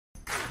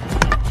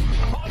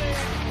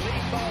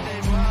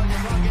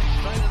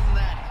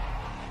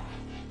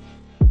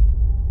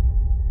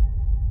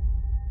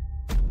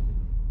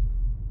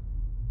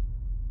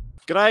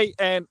G'day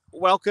and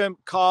welcome,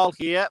 Kyle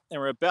here,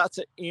 and we're about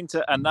to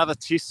enter another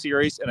test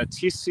series, and a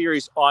test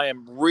series I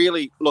am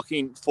really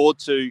looking forward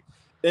to.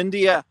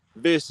 India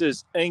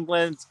versus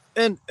England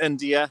in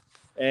India,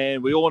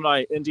 and we all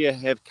know India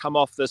have come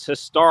off this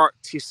historic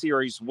test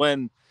series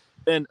win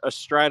in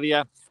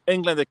Australia.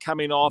 England are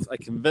coming off a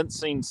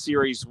convincing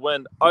series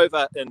win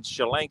over in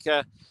Sri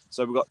Lanka,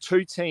 so we've got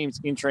two teams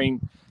entering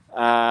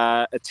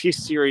a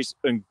test series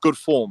in good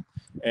form.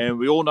 And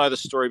we all know the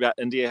story about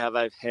India, how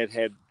they've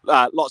had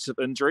lots of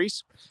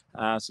injuries.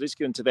 So let's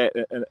get into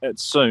that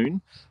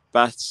soon.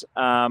 But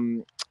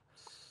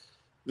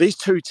these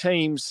two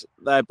teams,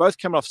 they're both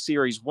coming off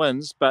series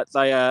wins, but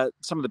they are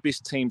some of the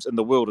best teams in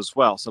the world as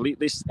well. So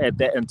let's add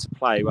that into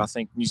play. I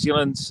think New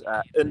Zealand,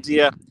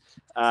 India,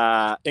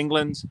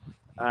 England,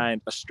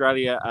 and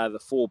Australia are the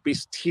four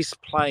best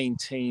test playing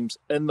teams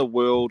in the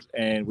world.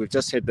 And we've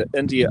just had the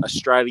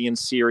India-Australian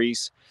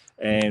series,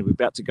 and we're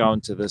about to go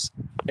into this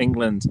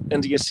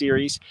England-India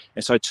series.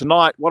 And so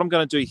tonight, what I'm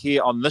going to do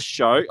here on this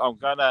show, I'm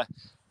going to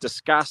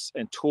discuss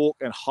and talk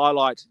and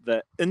highlight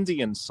the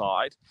Indian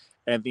side.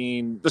 And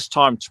then this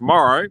time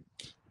tomorrow,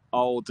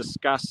 I'll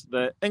discuss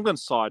the England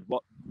side,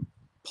 what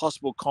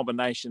possible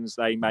combinations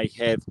they may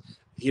have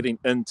heading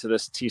into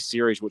this test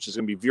series, which is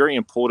going to be very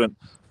important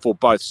for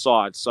both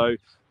sides. So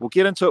we'll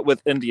get into it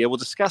with India. We'll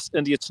discuss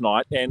India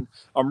tonight, and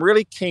I'm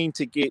really keen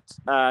to get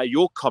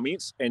your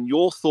comments and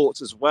your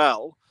thoughts as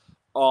well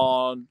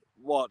on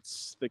what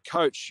the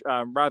coach,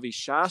 Ravi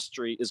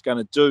Shastri, is going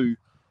to do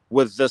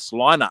with this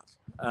lineup.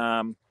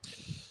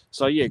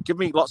 So, yeah, give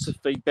me lots of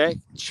feedback,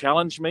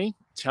 challenge me,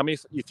 tell me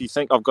if you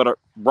think I've got it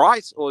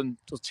right, or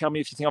tell me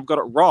if you think I've got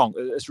it wrong.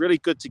 It's really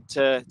good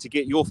to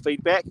get your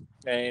feedback,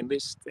 and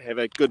let's have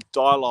a good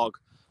dialogue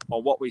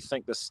on what we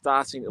think the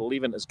starting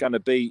 11 is going to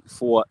be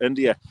for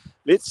India.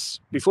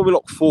 Before we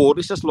look forward,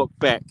 let's just look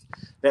back.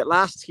 That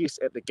last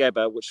test at the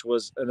Gabba, which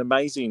was an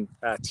amazing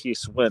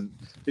test win,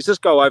 let's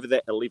just go over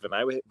that 11.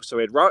 So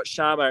we had Rohit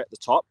Sharma at the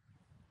top,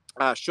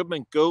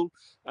 Shubman Gill,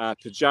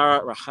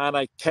 Pujara,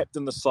 Rahane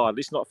captained the side.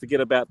 Let's not forget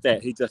about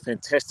that. He did a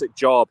fantastic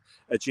job,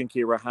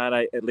 Ajinkya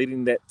Rahane, at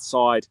leading that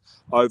side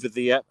over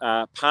there.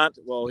 Pant,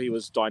 well, he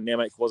was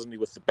dynamic, wasn't he,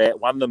 with the bat?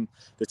 Won them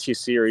the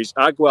test series.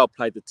 Agarwal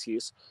played the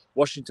test.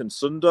 Washington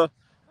Sundar,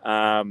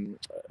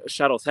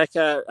 Shardul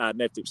Thakur,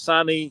 Navdeep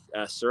Sahni,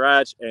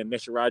 Siraj and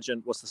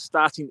Natarajan was the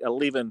starting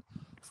 11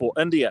 for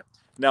India.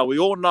 Now, we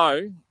all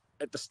know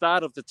at the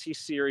start of the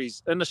test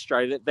series in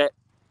Australia that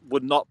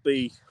would not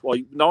be, well,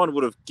 no one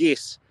would have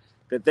guessed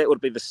that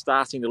would be the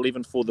starting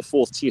 11 for the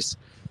fourth test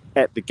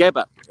at the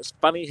Gabba. It's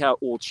funny how it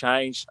all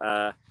changed.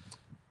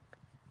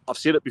 I've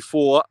said it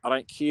before, I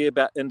don't care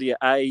about India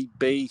A,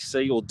 B,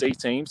 C or D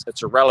teams.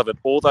 It's irrelevant.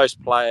 All those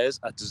players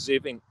are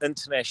deserving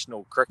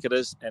international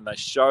cricketers, and they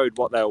showed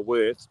what they were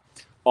worth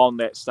on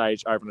that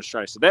stage over in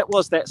Australia. So that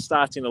was that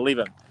starting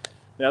 11.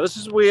 Now, this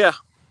is where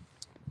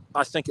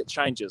I think it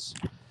changes,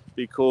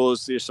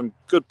 because there's some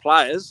good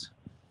players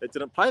that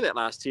didn't play that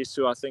last test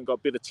who I think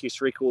got better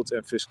test records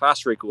and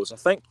first-class records. I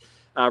think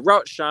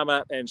Rohit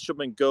Sharma and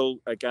Shubman Gill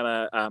are going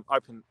to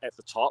open at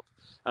the top.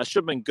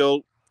 Shubman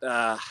Gill,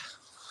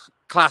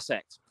 class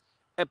act,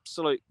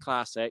 absolute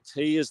class act.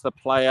 He is the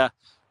player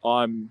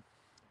I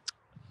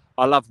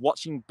love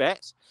watching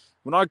bat.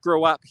 When I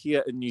grew up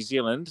here in New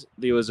Zealand,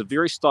 there was a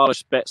very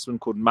stylish batsman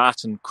called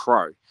Martin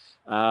Crowe,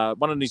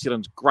 one of New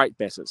Zealand's great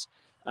batters.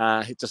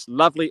 He's just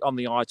lovely on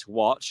the eye to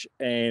watch,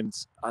 and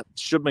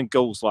Shubman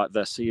Gill's like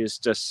this. He is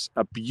just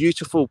a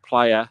beautiful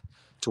player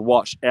to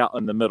watch out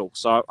in the middle.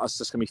 So it's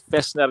just going to be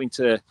fascinating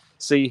to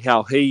see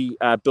how he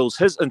builds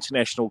his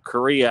international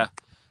career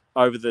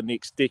over the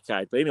next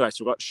decade. But anyway,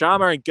 so we've got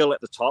Sharma and Gill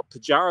at the top.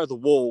 Pujara the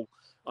wall,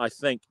 I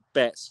think,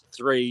 bats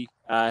 3.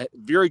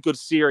 Very good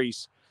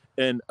series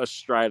in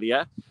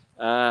Australia.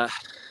 How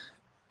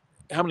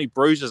many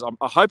bruises?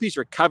 I hope he's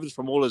recovered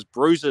from all his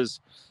bruises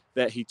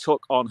that he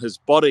took on his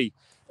body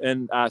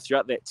in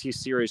throughout that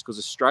test series, because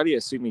Australia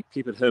certainly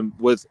peppered him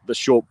with the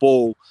short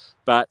ball,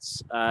 but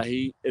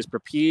he is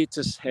prepared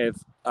to have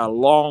a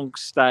long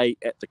stay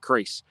at the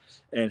crease,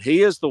 and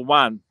he is the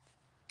one,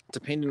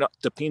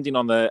 depending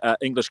on the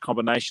English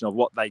combination of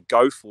what they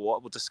go for.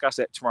 We'll discuss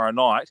that tomorrow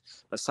night.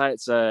 Let's say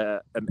it's an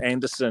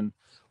Anderson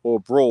or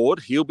Broad,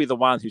 he'll be the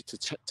one who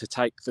to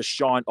take the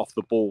shine off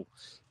the ball.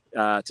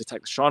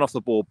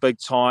 Big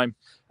time,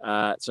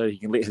 so he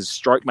can let his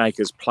stroke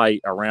makers play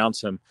around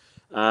him.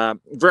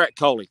 Virat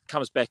Kohli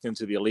comes back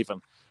into the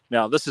 11.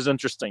 Now, this is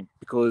interesting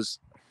because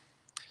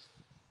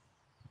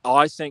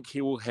I think he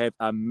will have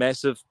a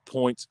massive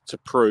point to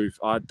prove.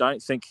 I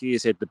don't think he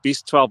has had the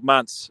best 12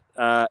 months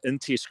in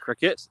Test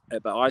cricket,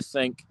 but I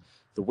think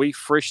the wee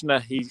freshener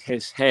he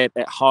has had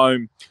at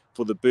home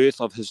for the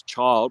birth of his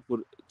child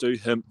would do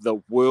him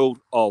the world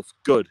of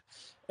good.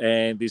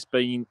 And there's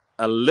been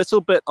a little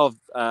bit of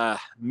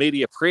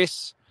media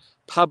press,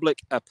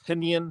 public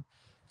opinion,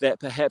 that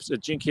perhaps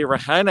Ajinkya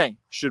Rahane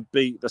should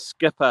be the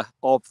skipper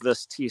of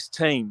this test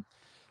team.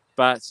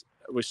 But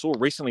we saw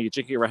recently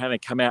Ajinkya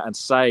Rahane come out and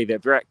say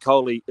that Virat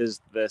Kohli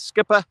is the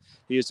skipper.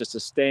 He is just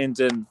a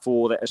stand-in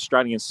for the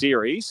Australian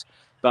series.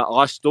 But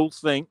I still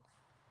think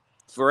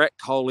Virat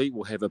Kohli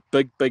will have a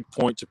big, big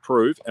point to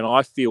prove, and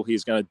I feel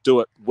he's going to do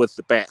it with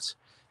the bat.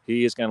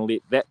 He is going to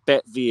let that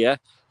bat there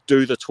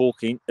do the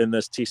talking in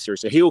this test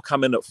series. So he will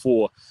come in at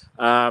 4.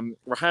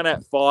 Rahane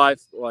at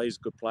 5, well, he's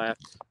a good player.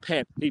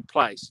 Pant, he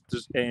plays,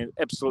 and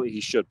absolutely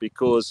he should,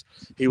 because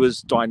he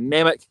was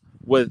dynamic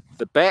with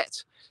the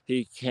bat.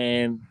 He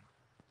can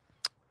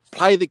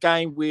play the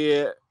game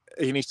where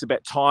he needs to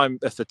bat time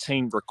if the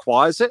team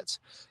requires it,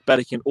 but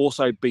he can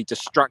also be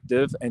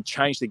destructive and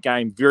change the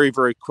game very,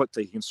 very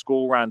quickly. He can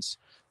score runs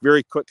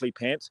very quickly,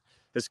 Pant.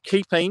 His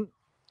keeping,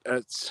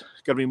 it's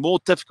going to be more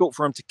difficult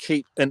for him to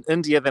keep in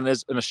India than it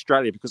is in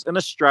Australia, because in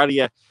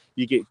Australia,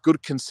 you get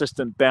good,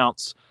 consistent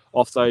bounce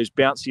off those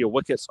bouncier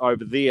wickets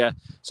over there.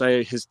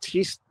 So his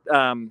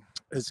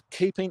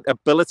keeping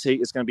ability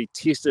is going to be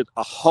tested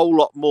a whole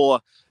lot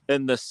more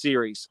in this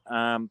series.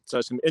 So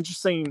it's going to be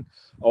interesting.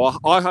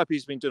 I hope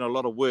he's been doing a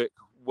lot of work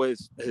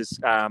with his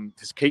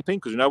keeping,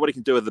 because you know what he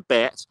can do with the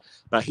bat,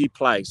 but he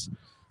plays.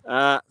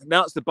 Now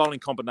it's the bowling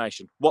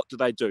combination. What do?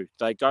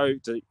 They go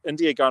to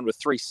India going with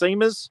 3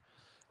 seamers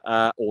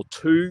or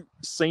 2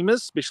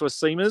 seamers,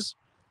 specialist seamers,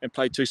 and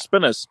play 2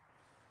 spinners.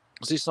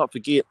 So let's not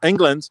forget,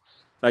 England,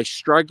 they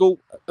struggle,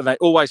 and they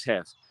always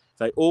have.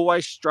 They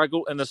always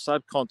struggle in the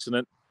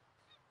subcontinent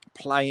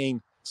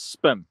playing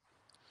spin.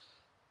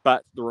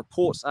 But the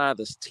reports are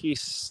this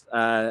test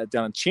down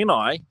in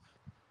Chennai,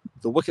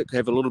 the wicket could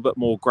have a little bit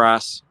more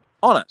grass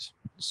on it.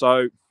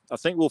 So I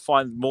think we'll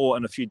find more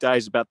in a few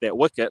days about that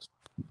wicket.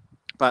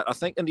 But I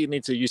think India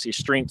needs to use their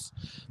strength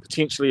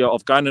potentially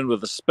of going in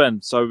with a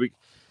spin. So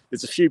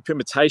there's a few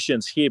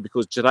permutations here,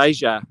 because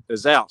Jadeja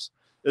is out,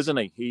 isn't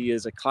he? He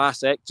is a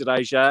class act,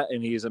 Jadeja,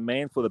 and he is a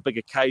man for the big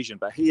occasion,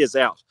 but he is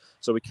out,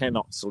 so we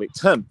cannot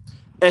select him.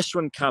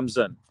 Ashwin comes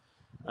in.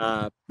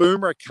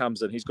 Boomer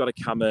comes in. He's got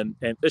to come in,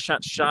 and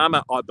Ishant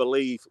Sharma, I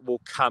believe,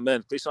 will come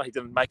in. At least he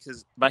didn't make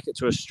it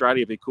to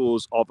Australia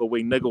because of a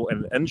wee niggle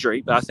and an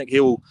injury, but I think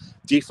he'll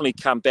definitely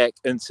come back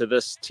into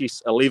this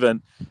Test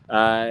 11.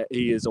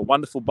 He is a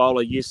wonderful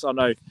bowler. Yes, I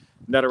know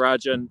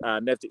Natarajan,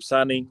 Navdeep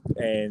Sahni,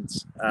 and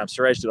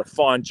Suraj did a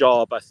fine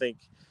job. I think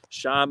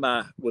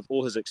Sharma, with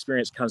all his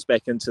experience, comes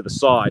back into the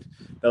side.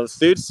 Now, the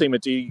third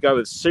seamer, do you go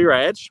with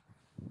Suraj,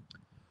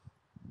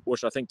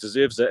 which I think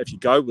deserves it if you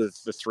go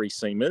with the 3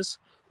 seamers,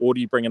 or do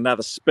you bring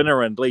another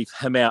spinner and leave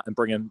him out and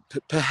bring in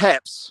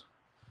perhaps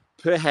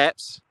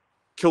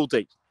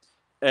Kuldeep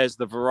as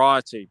the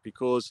variety?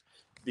 Because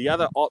the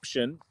other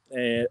option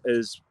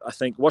is, I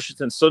think,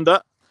 Washington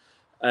Sundar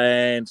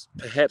and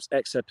perhaps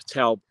Axar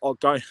Patel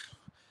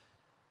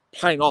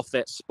playing off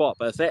that spot.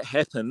 But if that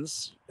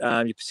happens,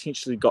 you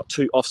potentially got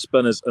 2 off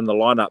spinners in the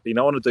lineup. You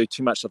don't want to do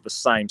too much of the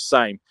same.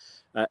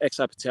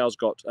 Axar Patel's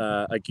got,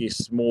 I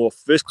guess, more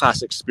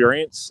first-class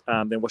experience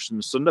than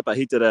Washington Sundar, but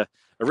he did a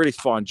really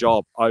fine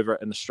job over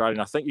in Australia.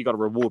 And I think you've got to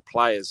reward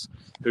players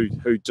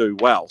who do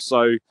well.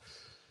 So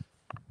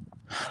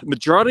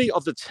majority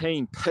of the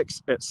team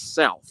picks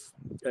itself.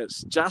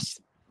 It's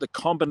just the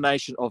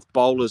combination of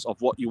bowlers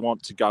of what you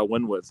want to go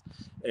in with.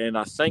 And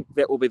I think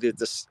that will be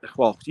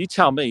well, you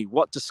tell me,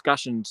 what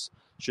discussions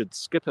should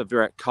skipper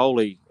Virat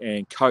Kohli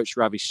and coach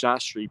Ravi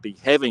Shastri be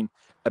having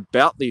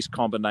about these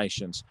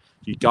combinations?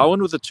 Do you go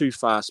in with the 2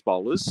 fast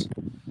bowlers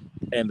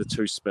and the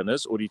 2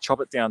 spinners, or do you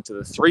chop it down to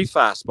the 3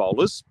 fast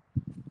bowlers?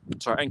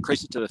 Sorry,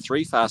 increase it to the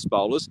 3 fast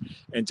bowlers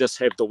and just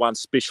have the 1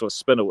 specialist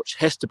spinner, which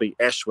has to be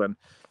Ashwin.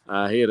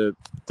 He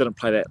didn't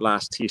play that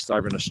last test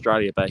over in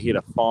Australia, but he had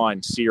a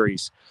fine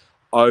series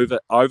over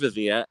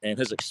there, and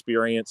his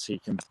experience, he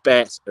can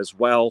bat as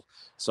well,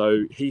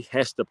 so he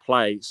has to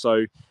play.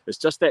 So it's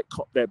just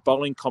that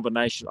bowling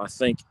combination, I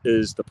think,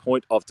 is the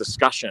point of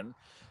discussion.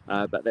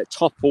 But that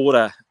top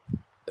order,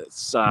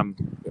 it's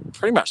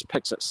pretty much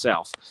picks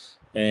itself.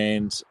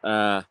 And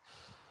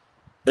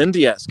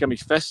India, it's going to be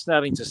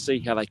fascinating to see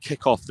how they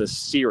kick off this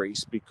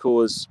series,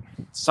 because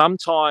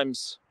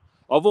sometimes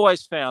I've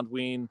always found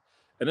when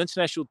an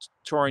international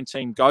touring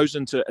team goes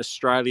into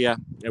Australia,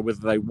 whether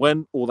they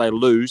win or they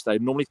lose, they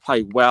normally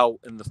play well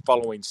in the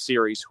following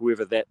series,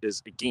 whoever that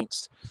is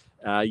against.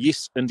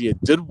 Yes, India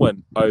did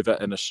win over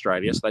in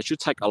Australia, so they should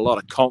take a lot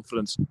of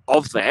confidence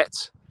of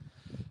that,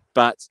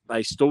 but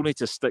they still need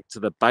to stick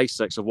to the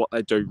basics of what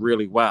they do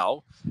really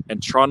well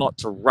and try not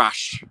to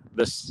rush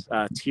this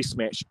test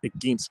match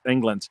against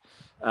England.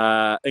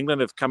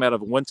 England have come out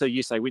of a winter.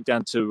 Yes, they went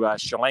down to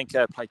Sri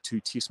Lanka, played 2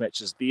 test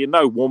matches there,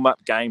 no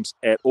warm-up games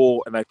at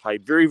all, and they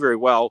played very, very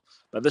well.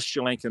 But this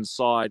Sri Lankan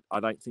side, I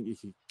don't think you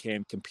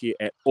can compare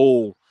at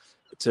all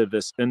to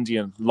this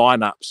Indian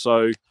lineup.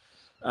 So,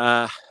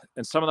 and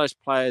some of those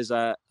players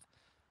are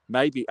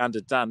maybe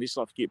underdone. Let's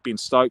not forget Ben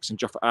Stokes and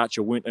Jofra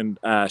Archer weren't in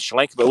Sri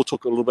Lanka, but we'll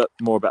talk a little bit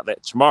more about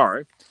that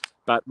tomorrow.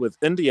 But with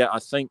India, I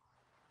think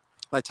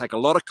they take a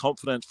lot of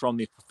confidence from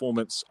their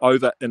performance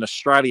over in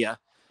Australia,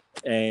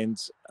 and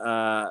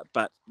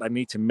but they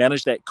need to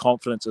manage that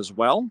confidence as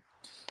well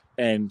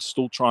and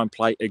still try and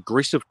play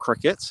aggressive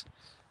cricket,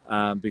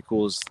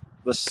 because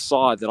this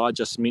side that I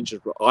just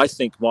mentioned, I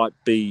think might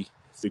be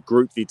the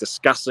group they're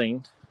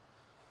discussing,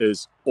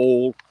 is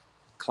all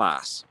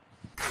class.